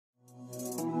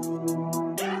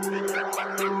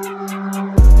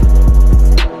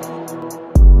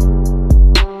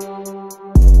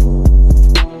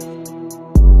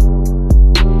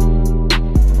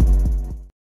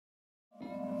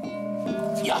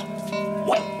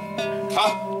What?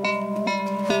 Huh?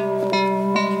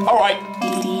 Alright.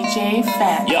 DJ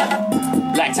Fat. Yeah.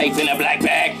 Black tape in a black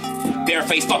bag.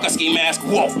 Bareface fucker ski mask.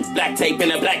 Whoa. Black tape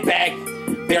in a black bag.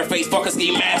 Bareface fucker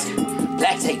ski mask.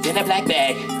 Black tape in a black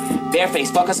bag. Bareface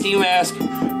fucker ski mask.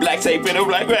 Black tape in a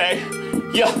black bag.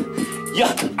 Yeah.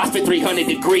 Yeah, I spit 300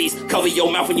 degrees. Cover your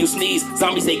mouth when you sneeze.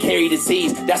 Zombies, they carry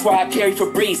disease. That's why I carry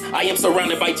Febreze. I am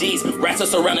surrounded by G's. Rats are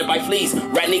surrounded by fleas.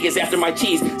 Rat niggas after my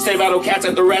cheese. Save out all cats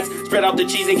after rats. Spread out the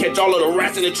cheese and catch all of the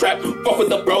rats in the trap. Fuck with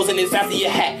the bros and it's after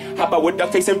your hat. Hop out with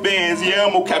duct tape and bands. Yeah,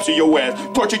 I'm gonna capture your ass.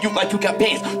 Torture you like you got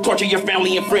bands. Torture your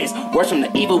family and friends. Worse from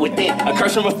the evil within. A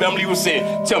curse from a family with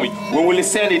sin. Tell me, when will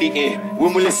insanity end?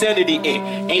 When will insanity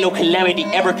end? Ain't no calamity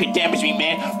ever could damage me,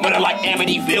 man. Murder like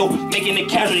Amityville. Making the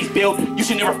casualties build. You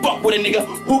should never fuck with a nigga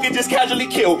who can just casually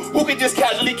kill. Who can just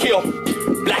casually kill.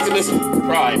 Blacktimus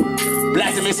Prime.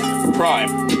 Blacktimus Prime.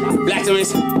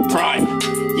 Blacktimus Prime.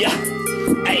 Yeah.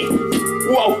 Hey.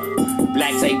 Whoa.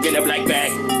 Black tape in a black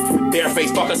bag.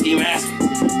 Bareface fucker ski mask.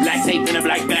 Black tape in a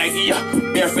black bag. Yeah.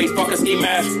 Bareface fucker ski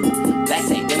mask. Black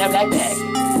tape in a black bag.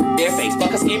 Bareface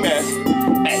fucker ski mask.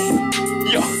 Hey.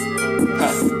 Yo.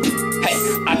 Huh. Hey,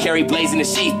 I carry blades in the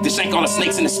sheath to shank all the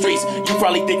snakes in the streets. You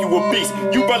probably think you a beast.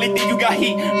 You probably think you got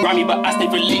heat. Grimy, but I stay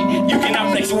for lead. You cannot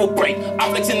flex, you will break. I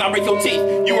flex and I break your teeth.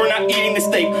 You are not eating the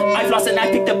steak. I floss and I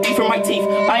pick the beef from my teeth.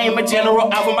 I am a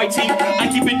general out for my team. I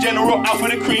keep it general out for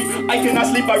the cream. I cannot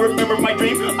sleep, I remember my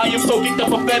dream. I am so geeked up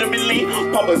for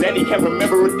amphetamine. Papa Zanny can't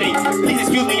remember a thing. Please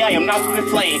excuse me, I am not from the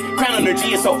flame. Crown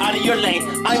energy is so out of your lane.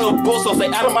 I am a bull, so stay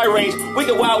out of my range. We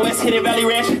the Wild West, Hidden Valley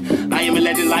Ranch. I am a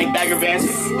legend like Bagger Vance.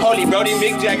 Holy Brody,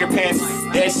 Mick Jagger pants.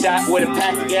 Dead shot with a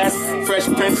pack of gas. Fresh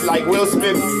Prince like Will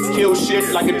Smith. Kill shit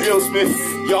like a drill smith.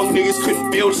 Young niggas couldn't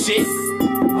build shit.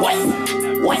 What?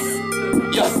 What?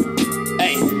 Yo.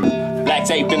 Hey. Black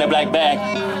tape in a black bag.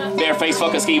 Bareface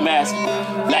fucker ski mask.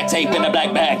 Black tape in a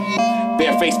black bag.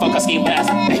 Bareface fucker ski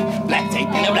mask. Hey. Black tape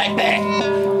in a black bag.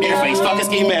 Bareface fucker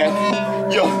ski mask.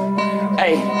 Yo.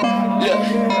 Hey. Look.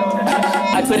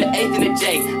 I put an 8 in a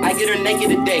J. I get her naked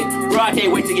today. Bro, I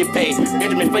can't wait to get paid.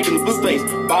 Benjamin faking the blue space.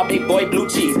 Bob big boy blue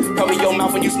cheese. Cover your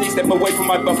mouth when you sneeze. Step away from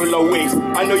my buffalo wings.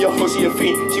 I know your hoe, she a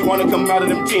fiend. She wanna come out of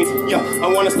them jeans. Yeah, I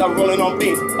wanna stop rolling on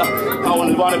beans. I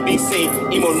wanna be seen.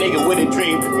 Emo nigga with a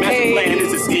dream. Master plan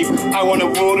is a scheme. I wanna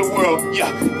rule the world.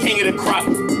 Yeah, king of the crop.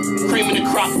 Cream of the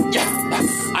crop. Yeah,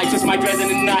 I twist my dreads in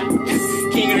a knot.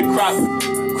 King of the crop.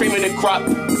 Cream of the crop.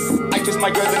 I twist my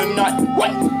dreads in a knot.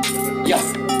 What? Yeah.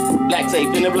 Black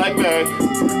tape in a black bag.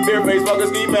 Bareface fucker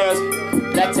ski mask.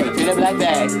 Black tape in a black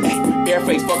bag.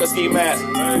 Bareface fucker ski mask.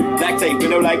 Black tape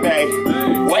in a black bag.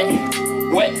 What?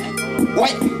 What?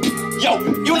 What? Yo,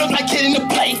 you look like kid in the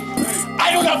play.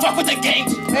 I do not fuck with the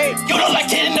games. You look like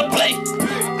kid in the play.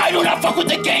 I do not fuck with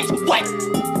the games. What?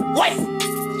 What?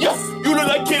 Yo, you look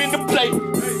like kid in the play.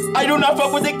 I do not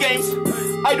fuck with the games.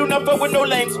 I do not fuck with no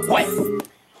lames. What?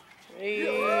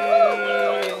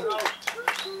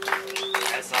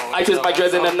 I twist my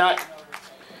dreads in a knot.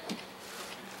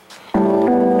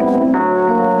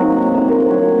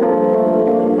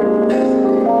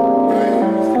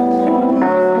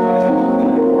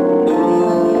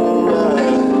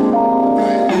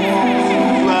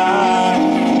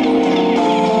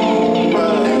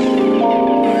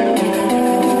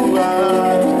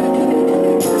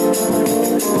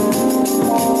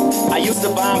 I used to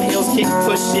bomb hills, kick,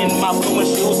 push in my Puma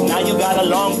shoes. Now you got a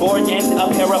longboard and a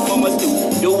pair of Pumas too.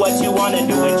 Do what you wanna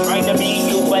do and trying to be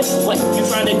you, but what you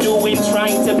trying to do in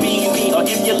trying to be me or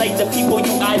emulate the people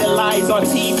you idolize on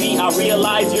TV? I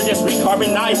realize you're just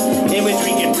recarbonized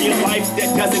imagery in real life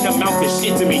that doesn't amount to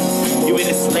shit to me. You been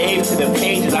a slave to the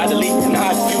pages I delete and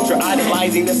hide future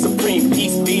idolizing the supreme.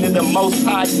 Peace be to the most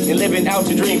high and living out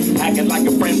your dream. Acting like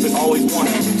a friend but always wanna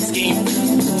scheme.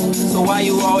 So why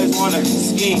you always wanna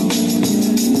scheme?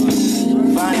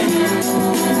 Find it,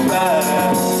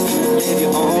 live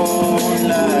your own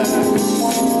life.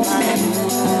 Find it,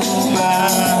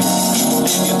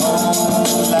 live your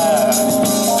own life.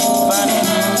 Find it,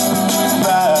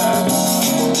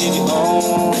 live your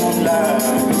own life.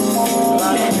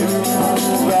 Find it,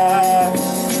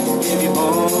 live your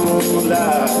own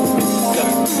life.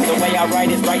 The way I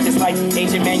write is right, just like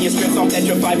ancient manuscripts on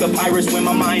petrified papyrus. When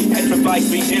my mind petrifies,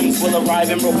 3 gems will arrive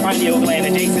in pineal gland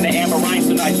adjacent to amberine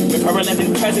tonight. With her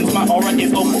 11 presence, my aura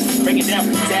is opal. Break it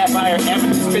down, sapphire,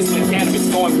 amethyst, crystal, and cannabis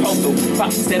going postal.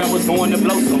 Pop said I was going to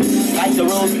blow some. Like the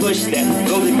rose bush that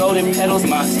golden petals,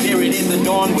 my spirit is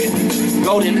adorned with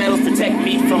golden petals. Protect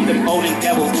me from them olden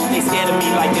devils. They scared of me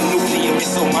like a nuclear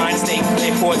missile mind state.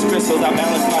 They quartz crystals, I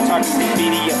balance my target with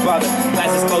BD, your father.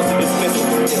 Class is close to dismissal.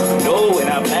 No, and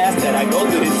I blast that I go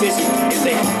through the tissue. If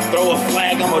they throw a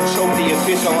flag, I'ma choke the official.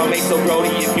 official, I'm Aceo Brody.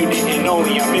 If you didn't know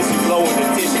me, I miss you blowing the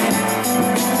tissue.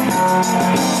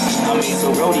 I'm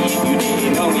Aceo Brody. If you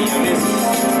didn't know me, I miss you.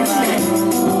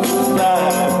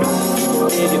 Live,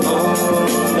 if you own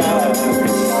live.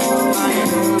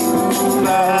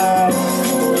 Live,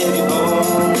 if you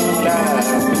own live.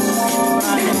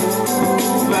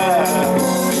 Live,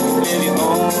 if you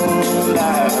own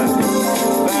live.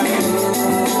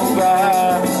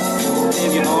 Live,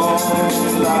 if you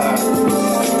own live.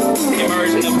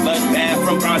 Immersion of bloodbath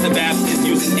from bronze to Baptist,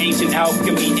 using ancient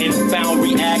alchemy and found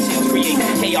reactions, create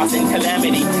chaos and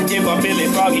calamity. If I'm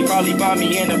feeling froggy, probably find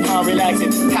me in the pond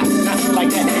relaxing. Ha, not like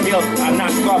that. Yo, I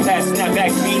knock off past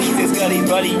snapbacks, beanies and scullies,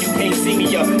 buddy. You can't see me,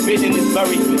 your vision is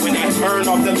blurry. When I turn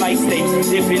off the light state,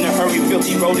 dip in a hurry,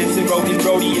 filthy rodents and rodents.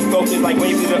 Brody is focused like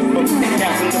waves in the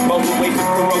caps in the boat, waves of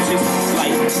ferocious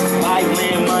light. Live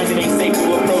landmines, it ain't safe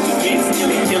to approach us. Being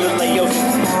stealing, killing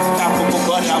layotions. Topical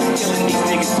butter, I'm killing these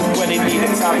niggas where they need a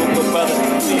topical brother.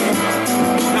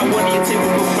 Not one of your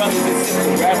typical brothers is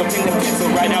simple. Grab a pen and pencil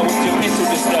right now with your mental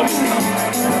disturbance.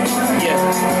 Yeah.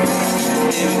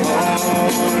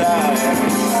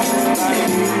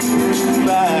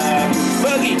 Live.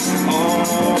 Buggy.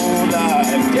 On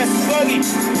live. Yes, buggy.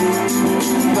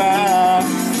 Live.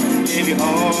 Live your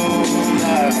own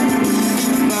life.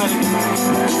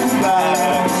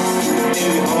 Live.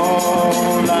 Live your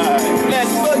own life.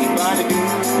 Let's buggy.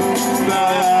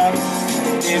 Live.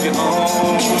 Live your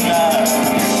own life.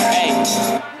 Hey.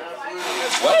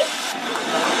 What?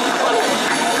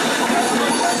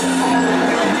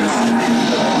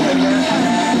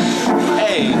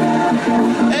 Hey.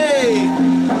 Hey.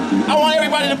 I want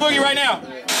everybody to boogie right now.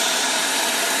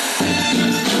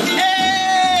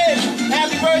 Hey.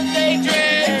 Happy birthday,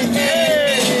 Drake.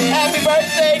 Hey. Happy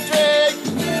birthday, Drake.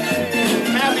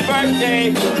 Happy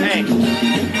birthday. Hey.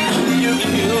 You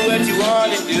can do what you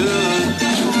want to do.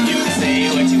 You can say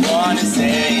what you want to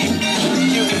say.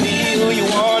 You can be who you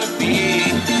want to be.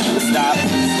 But stop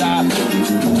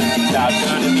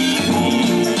trying to be me.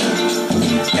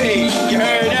 Hey, you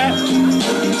heard that?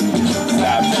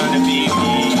 Stop trying to be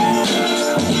me.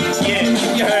 Yeah,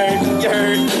 you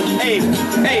heard. Hey,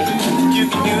 you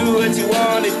can do what you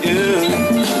want to do.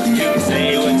 You can say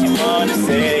what you want to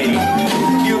say.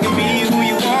 You can be who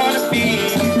you want to be.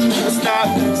 But stop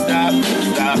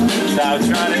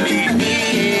trying to be me.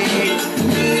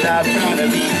 Stop trying to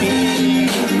be me.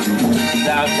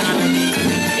 Stop trying to be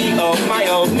me. Oh my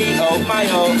oh, me oh my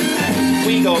oh.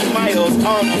 We go miles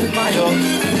on a mile.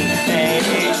 Hey,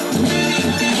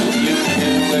 you can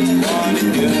do what you want to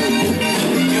do.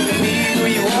 You can be who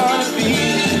you want to be.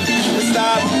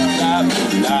 Stop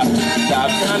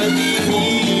trying to be me.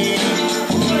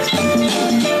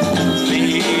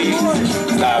 Please,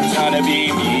 stop trying to be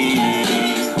me.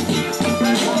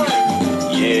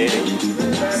 Yeah,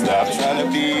 stop trying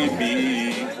to be me.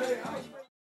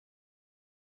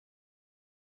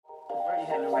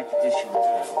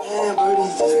 Yeah,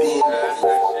 Brody's just being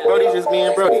Brody's just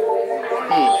being Brody.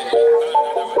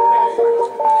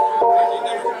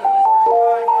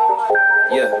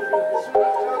 Yeah.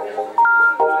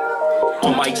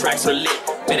 All my tracks are lit,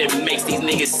 but it makes these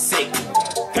niggas sick.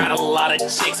 Got a lot of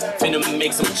chicks, finna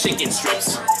make some chicken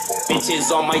strips.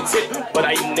 Bitches on my tip, but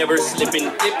I never slip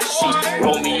and dip. She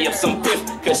roll me up some piff,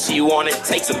 cause she wanna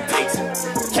take some pics.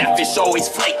 Catfish always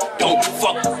flake, don't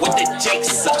fuck with the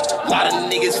jakes. A lot of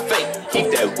niggas fake,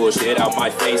 keep that bullshit out my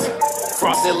face.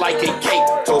 Frosted like a cake,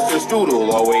 toaster strudel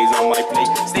always on my plate.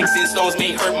 Sticks and stones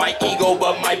may hurt my ego,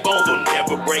 but my bones will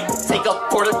never break. Take a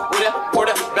porter with a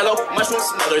portobello, mushroom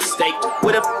smothered steak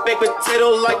with a baked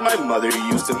potato like my mother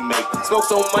used to make. Smoke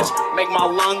so much, make my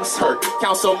lungs hurt.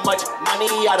 Count so much money,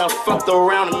 I done fucked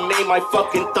around and made my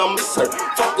fucking thumbs hurt.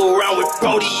 Fuck around with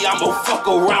Brody, I'ma fuck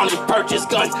around and purchase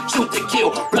guns. Shoot to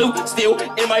kill, blue steel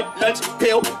in my lunch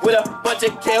pill with a bunch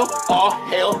of kale. All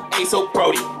hell, Aceo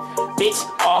Brody. Bitch,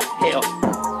 all hell.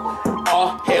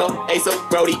 All hell, Aceo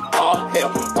Brody, all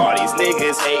hell. All these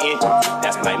niggas hating,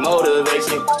 that's my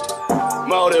motivation.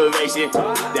 Motivation,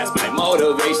 that's my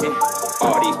motivation.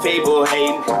 All these people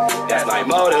hating, that's my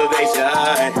motivation.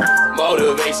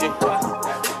 Motivation,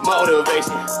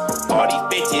 motivation. All these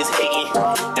bitches hating,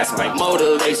 that's my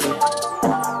motivation.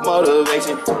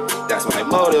 Motivation, that's my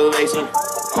motivation.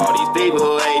 All these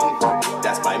people hating,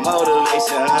 that's my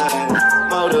motivation.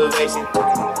 Motivation.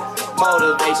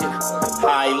 Motivation,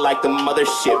 high like the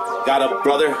mothership. Got a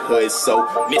brotherhood, so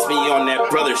miss me on that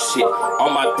brother shit.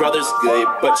 All my brothers good,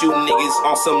 but you niggas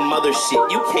on some other shit.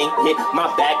 You can't hit my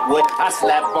backwood. I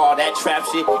slap all that trap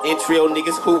shit and trail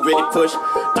niggas who really push.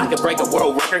 I can break a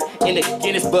world record in the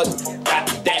Guinness book. Got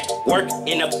that work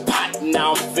in a pot,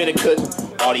 now I'm finna cook.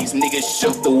 All these niggas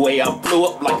shook the way I blew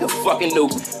up like a fucking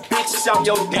nuke. Bitch, I'm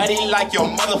your daddy like your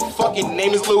motherfucking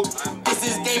name is Luke. This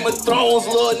is Game of Thrones,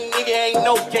 little nigga, ain't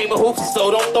no game of hoops.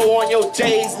 So don't throw on your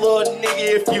J's, little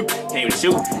nigga, if you came to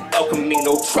shoot. El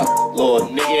Camino truck, little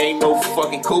nigga, ain't no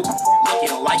fucking coupe.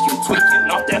 Looking like you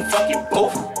tweaking off that fucking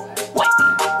booth.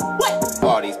 What?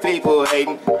 All these people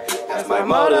hating, that's my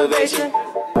motivation.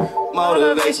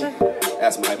 Motivation,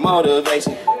 that's my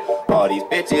motivation. All these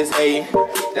bitches hating,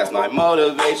 that's my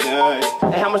motivation.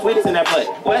 Hey, how much weed is in that butt?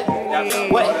 What?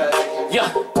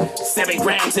 Yeah, 7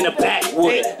 grams in the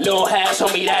backwood. Lil' hash,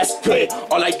 homie, that's good.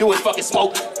 All I do is fucking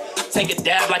smoke. Take a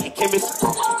dab like a chemist.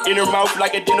 In her mouth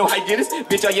like a dental hygienist.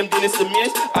 Bitch, I am Dennis the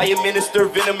Menace. I administer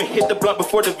venom and hit the blunt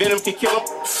before the venom can kill him.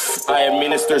 I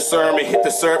administer serum and hit the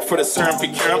syrup for the serum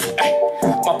can cure him.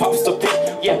 My pops still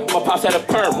thick, yeah, my pops had a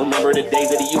perm. Remember the days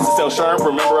that he used to sell sherm?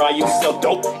 Remember I used to sell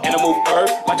dope and I move herb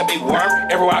like a big worm.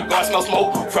 Everywhere I go I smell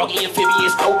smoke. Froggy amphibian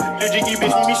stroke. Lil Jiggy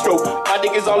bitch me stroke. My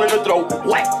dick is all in the throat.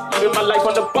 What? Living my life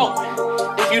on the boat.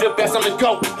 If you the best, I'm the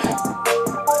GOAT.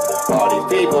 All these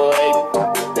people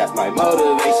hating, that's my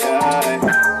motivation.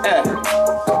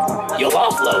 Yo,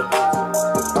 offload.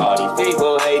 All these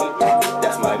people hating,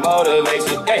 that's my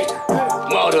motivation. Hey,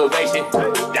 motivation,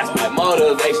 that's my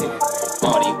motivation.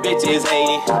 All these bitches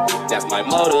hating, that's my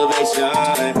motivation.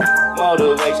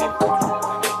 Motivation,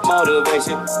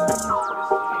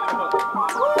 motivation.